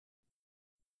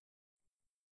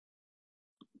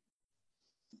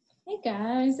Hey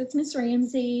guys, it's Miss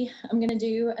Ramsey. I'm going to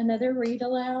do another read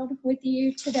aloud with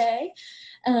you today.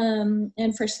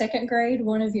 And for second grade,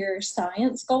 one of your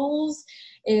science goals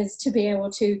is to be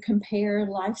able to compare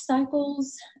life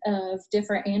cycles of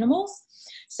different animals.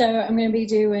 So I'm going to be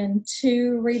doing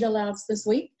two read alouds this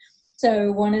week.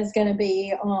 So one is going to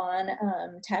be on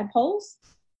tadpoles,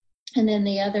 and then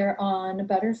the other on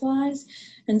butterflies.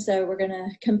 And so we're going to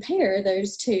compare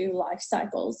those two life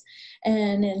cycles.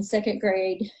 And in second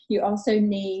grade, you also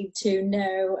need to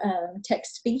know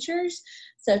text features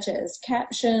such as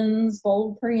captions,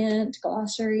 bold print,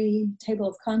 glossary, table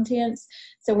of contents.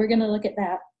 So we're going to look at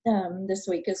that this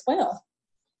week as well.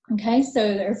 Okay,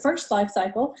 so our first life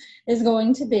cycle is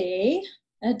going to be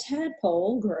a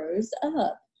tadpole grows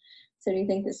up. So do you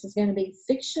think this is going to be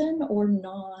fiction or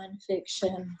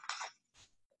nonfiction?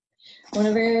 One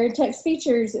of our text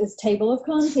features is table of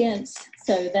contents.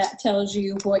 So that tells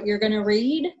you what you're going to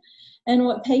read and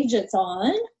what page it's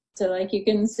on. So like you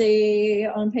can see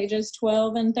on pages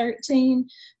 12 and 13,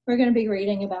 we're going to be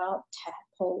reading about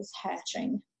tadpoles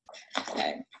hatching.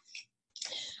 Okay.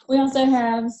 We also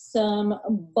have some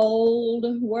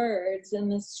bold words in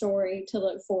this story to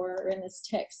look for, or in this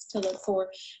text to look for.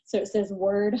 So it says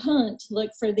word hunt.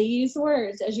 Look for these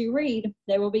words as you read.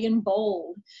 They will be in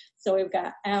bold. So we've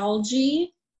got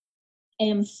algae,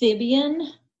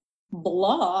 amphibian,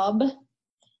 blob,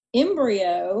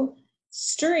 embryo,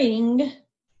 string,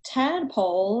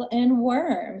 tadpole, and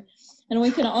worm. And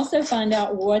we can also find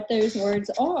out what those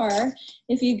words are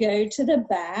if you go to the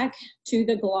back to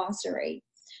the glossary.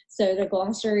 So the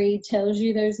glossary tells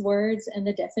you those words and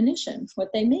the definition,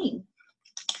 what they mean.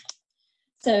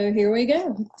 So here we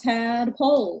go,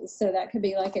 tadpoles. So that could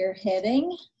be like our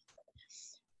heading.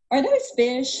 Are those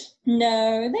fish?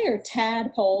 No, they are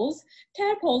tadpoles.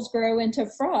 Tadpoles grow into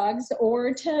frogs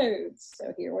or toads.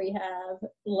 So here we have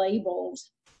labeled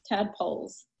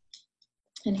tadpoles.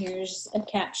 And here's a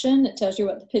caption that tells you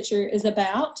what the picture is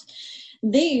about.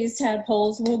 These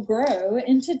tadpoles will grow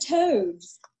into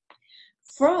toads.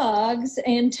 Frogs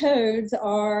and toads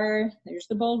are, there's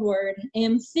the bold word,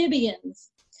 amphibians.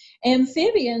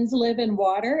 Amphibians live in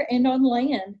water and on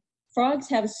land. Frogs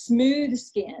have smooth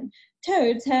skin.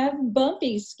 Toads have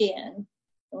bumpy skin.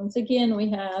 Once again,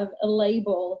 we have a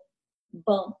label,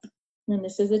 bump, and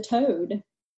this is a toad.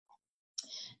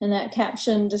 And that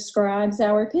caption describes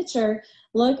our picture.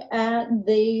 Look at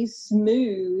the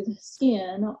smooth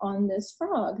skin on this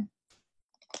frog.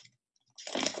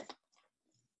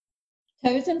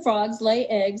 Toads and frogs lay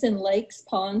eggs in lakes,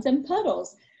 ponds, and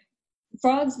puddles.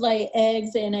 Frogs lay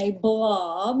eggs in a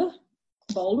blob,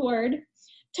 bold word.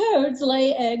 Toads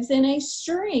lay eggs in a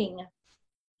string.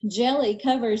 Jelly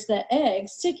covers the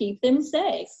eggs to keep them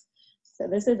safe. So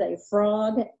this is a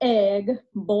frog egg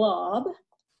blob.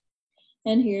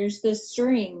 And here's the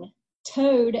string.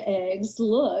 Toad eggs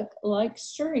look like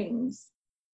strings.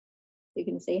 You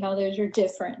can see how those are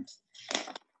different.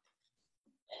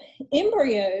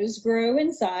 Embryos grow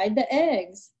inside the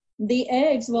eggs. The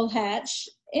eggs will hatch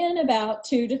in about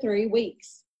 2 to 3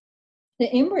 weeks.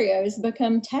 The embryos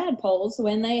become tadpoles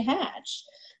when they hatch.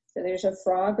 So there's a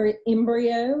frog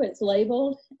embryo, it's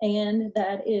labeled, and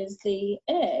that is the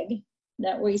egg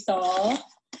that we saw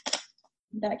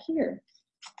back here.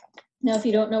 Now, if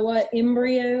you don't know what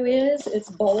embryo is, it's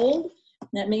bold.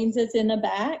 That means it's in the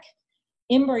back.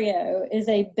 Embryo is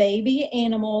a baby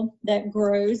animal that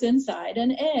grows inside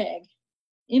an egg.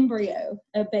 Embryo,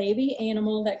 a baby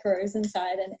animal that grows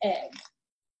inside an egg.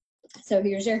 So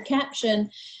here's your caption.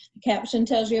 The caption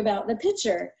tells you about the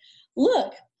picture.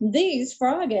 Look, these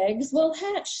frog eggs will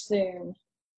hatch soon.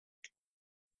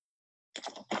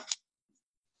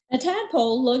 A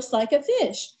tadpole looks like a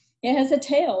fish. It has a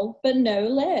tail, but no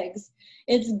legs.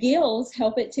 Its gills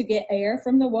help it to get air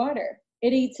from the water.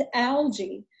 It eats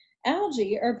algae.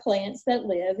 Algae are plants that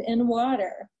live in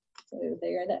water. So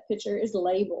there, that picture is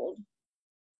labeled.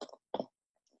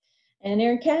 And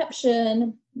their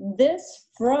caption, this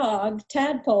frog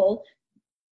tadpole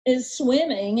is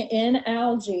swimming in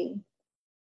algae.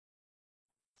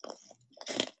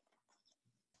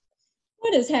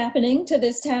 What is happening to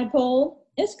this tadpole?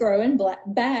 It's growing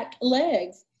back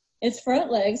legs. Its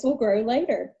front legs will grow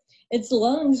later. Its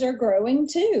lungs are growing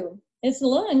too. Its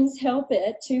lungs help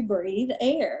it to breathe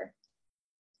air.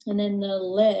 And then the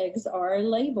legs are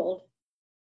labeled.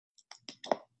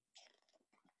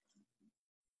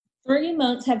 3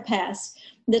 months have passed.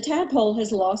 The tadpole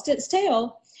has lost its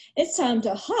tail. It's time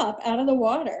to hop out of the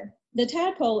water. The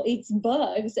tadpole eats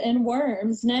bugs and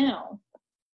worms now.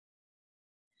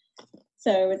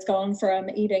 So it's gone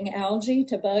from eating algae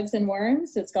to bugs and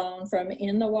worms. It's gone from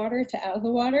in the water to out of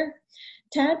the water.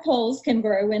 Tadpoles can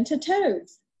grow into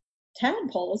toads.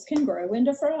 tadpoles can grow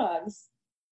into frogs?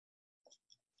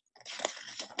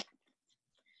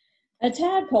 A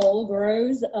tadpole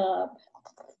grows up.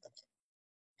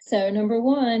 So number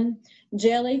 1,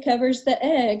 jelly covers the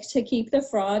egg to keep the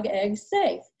frog eggs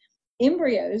safe.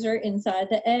 Embryos are inside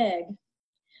the egg.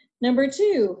 Number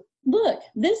 2, look,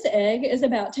 this egg is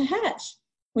about to hatch.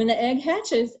 When the egg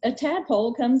hatches, a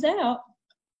tadpole comes out.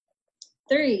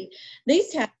 3,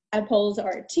 these tadpoles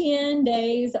are 10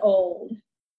 days old.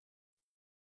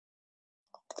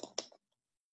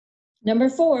 Number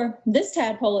 4, this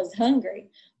tadpole is hungry.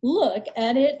 Look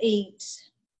at it eat.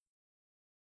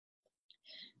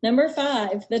 Number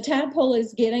 5, the tadpole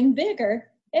is getting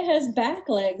bigger. It has back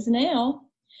legs now.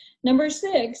 Number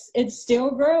 6, it's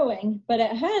still growing, but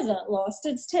it hasn't lost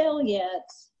its tail yet.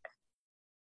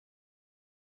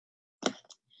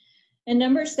 And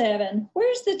number 7,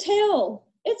 where's the tail?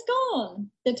 It's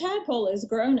gone. The tadpole is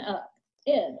grown up.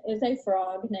 It is a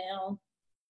frog now.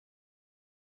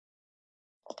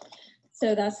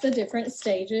 So that's the different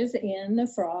stages in the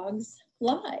frog's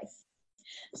life.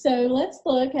 So let's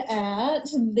look at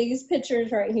these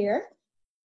pictures right here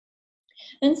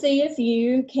and see if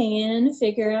you can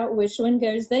figure out which one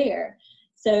goes there.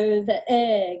 So the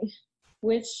egg,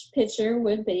 which picture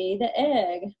would be the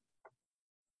egg?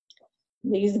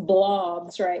 These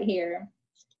blobs right here.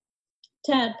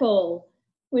 Tadpole,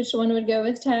 which one would go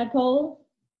with tadpole?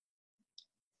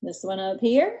 This one up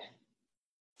here.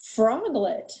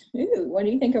 Froglet. Ooh, what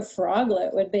do you think a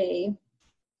froglet would be?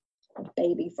 A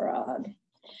baby frog.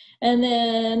 And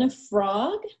then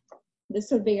frog,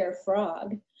 this would be our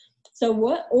frog. So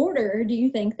what order do you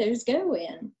think those go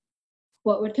in?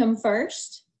 What would come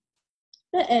first?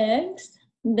 The eggs.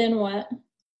 Then what?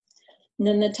 And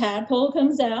then the tadpole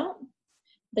comes out.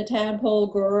 The tadpole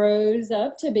grows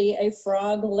up to be a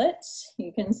froglet.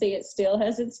 You can see it still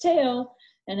has its tail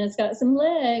and it's got some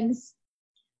legs,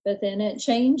 but then it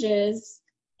changes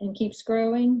and keeps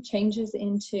growing, changes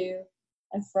into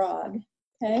a frog.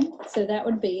 Okay, so that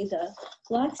would be the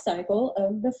life cycle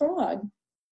of the frog.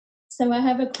 So I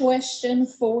have a question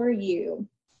for you.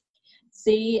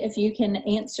 See if you can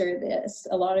answer this.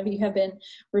 A lot of you have been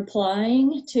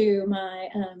replying to my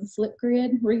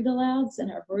Flipgrid read alouds,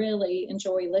 and I really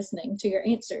enjoy listening to your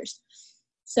answers.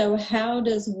 So how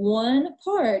does one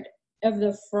part of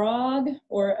the frog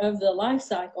or of the life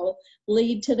cycle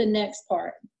lead to the next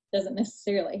part? Doesn't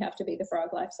necessarily have to be the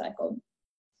frog life cycle.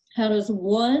 How does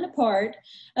one part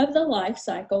of the life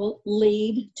cycle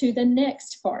lead to the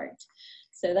next part?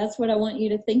 So that's what I want you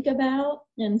to think about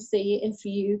and see if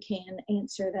you can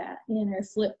answer that in our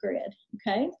Flipgrid,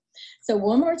 okay? So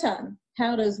one more time,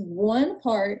 how does one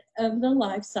part of the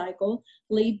life cycle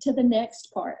lead to the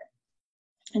next part?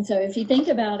 And so if you think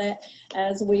about it,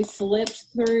 as we flipped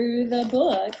through the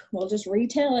book, we'll just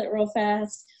retell it real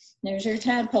fast. There's your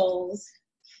tadpoles.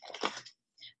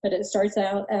 But it starts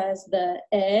out as the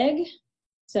egg.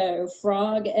 So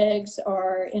frog eggs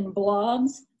are in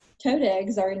blobs. Toad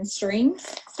eggs are in strings.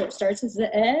 So it starts as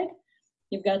the egg.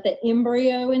 You've got the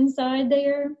embryo inside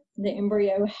there. The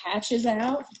embryo hatches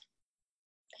out.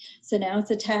 So now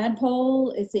it's a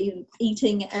tadpole. It's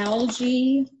eating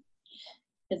algae.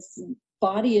 Its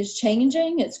body is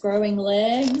changing. It's growing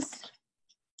legs.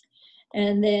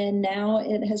 And then now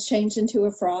it has changed into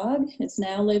a frog. It's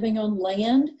now living on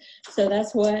land. So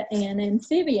that's what an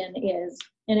amphibian is.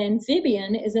 An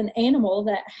amphibian is an animal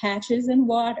that hatches in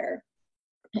water.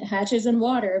 It hatches in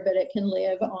water, but it can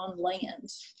live on land,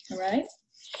 all right?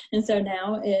 And so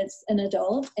now it's an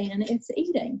adult and it's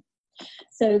eating.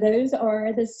 So those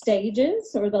are the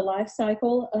stages or the life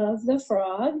cycle of the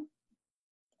frog.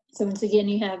 So once again,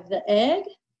 you have the egg,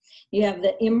 you have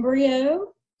the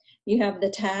embryo, you have the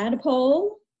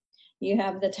tadpole, you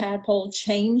have the tadpole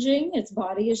changing, its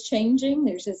body is changing,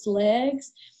 there's its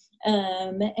legs,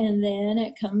 and then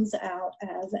it comes out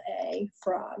as a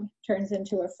frog, turns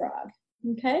into a frog.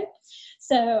 Okay,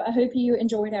 so I hope you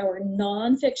enjoyed our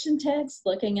nonfiction text,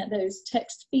 looking at those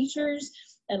text features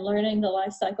and learning the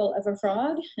life cycle of a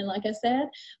frog. And like I said,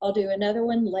 I'll do another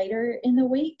one later in the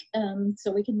week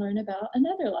so we can learn about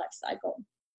another life cycle.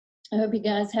 I hope you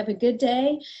guys have a good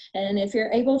day. And if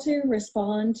you're able to,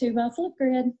 respond to my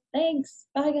Flipgrid. Thanks.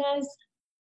 Bye, guys.